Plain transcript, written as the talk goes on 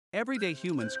Everyday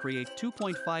humans create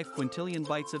 2.5 quintillion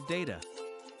bytes of data.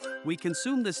 We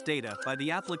consume this data by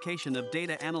the application of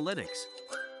data analytics.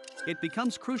 It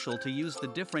becomes crucial to use the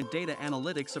different data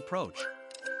analytics approach.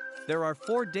 There are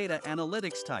 4 data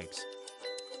analytics types.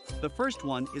 The first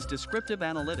one is descriptive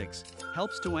analytics,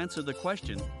 helps to answer the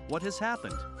question, what has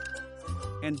happened?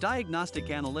 And diagnostic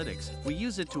analytics, we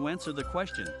use it to answer the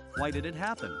question, why did it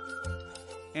happen?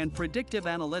 And predictive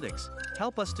analytics,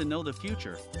 help us to know the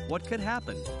future, what could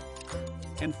happen?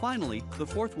 And finally, the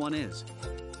fourth one is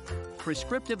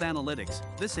prescriptive analytics,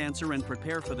 this answer and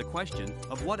prepare for the question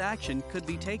of what action could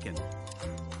be taken.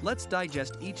 Let's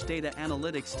digest each data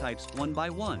analytics types one by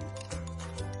one.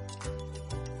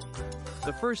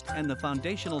 The first and the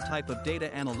foundational type of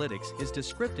data analytics is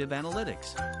descriptive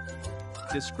analytics.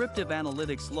 Descriptive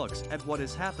analytics looks at what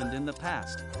has happened in the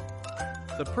past.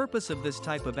 The purpose of this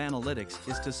type of analytics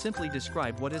is to simply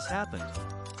describe what has happened.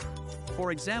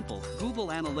 For example, Google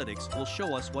Analytics will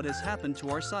show us what has happened to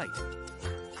our site.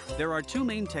 There are 2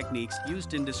 main techniques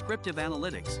used in descriptive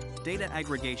analytics: data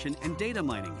aggregation and data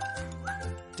mining.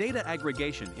 Data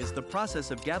aggregation is the process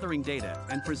of gathering data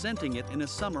and presenting it in a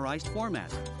summarized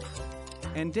format.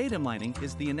 And data mining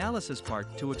is the analysis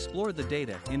part to explore the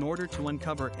data in order to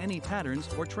uncover any patterns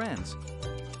or trends.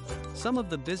 Some of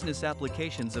the business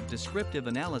applications of descriptive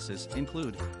analysis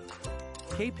include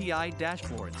KPI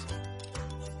dashboards,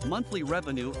 monthly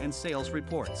revenue and sales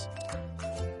reports,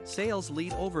 sales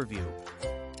lead overview.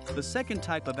 The second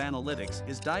type of analytics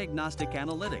is diagnostic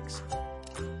analytics.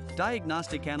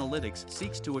 Diagnostic analytics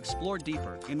seeks to explore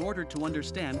deeper in order to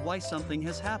understand why something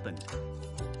has happened.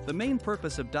 The main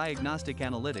purpose of diagnostic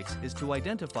analytics is to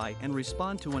identify and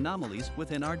respond to anomalies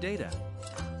within our data.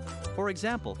 For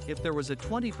example, if there was a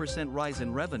 20% rise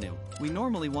in revenue, we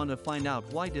normally want to find out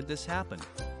why did this happen.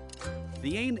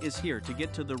 The aim is here to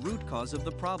get to the root cause of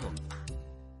the problem.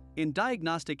 In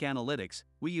diagnostic analytics,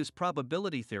 we use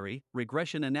probability theory,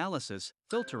 regression analysis,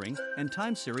 filtering, and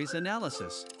time series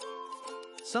analysis.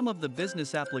 Some of the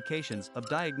business applications of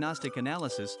diagnostic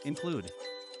analysis include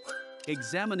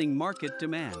examining market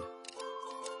demand,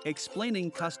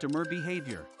 explaining customer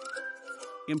behavior,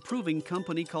 improving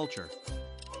company culture.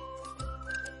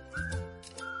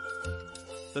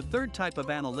 The third type of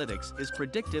analytics is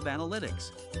predictive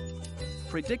analytics.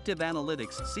 Predictive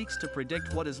analytics seeks to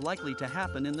predict what is likely to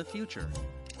happen in the future.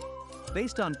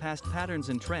 Based on past patterns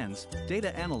and trends,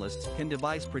 data analysts can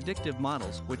devise predictive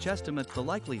models which estimate the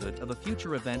likelihood of a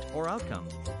future event or outcome.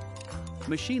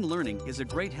 Machine learning is a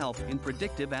great help in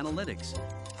predictive analytics.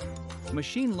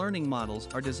 Machine learning models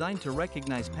are designed to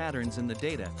recognize patterns in the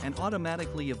data and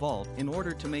automatically evolve in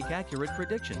order to make accurate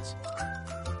predictions.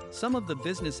 Some of the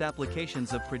business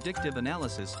applications of predictive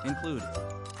analysis include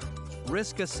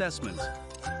risk assessment,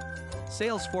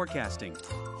 sales forecasting,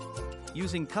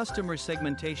 using customer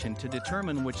segmentation to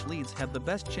determine which leads have the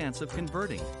best chance of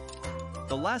converting.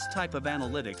 The last type of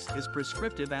analytics is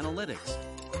prescriptive analytics.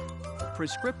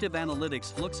 Prescriptive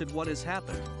analytics looks at what has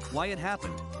happened, why it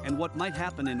happened, and what might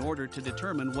happen in order to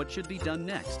determine what should be done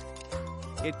next.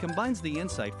 It combines the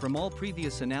insight from all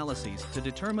previous analyses to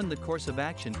determine the course of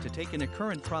action to take in a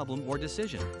current problem or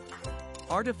decision.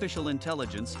 Artificial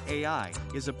intelligence, AI,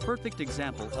 is a perfect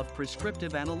example of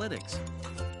prescriptive analytics.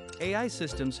 AI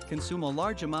systems consume a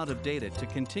large amount of data to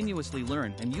continuously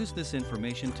learn and use this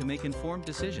information to make informed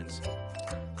decisions.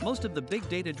 Most of the big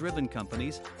data-driven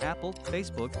companies, Apple,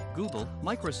 Facebook, Google,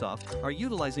 Microsoft, are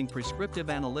utilizing prescriptive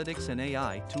analytics and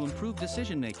AI to improve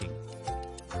decision-making.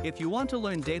 If you want to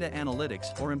learn data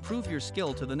analytics or improve your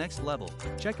skill to the next level,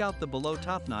 check out the below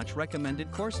top-notch recommended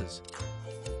courses.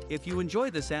 If you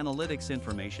enjoy this analytics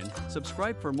information,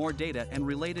 subscribe for more data and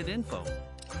related info.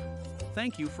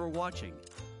 Thank you for watching.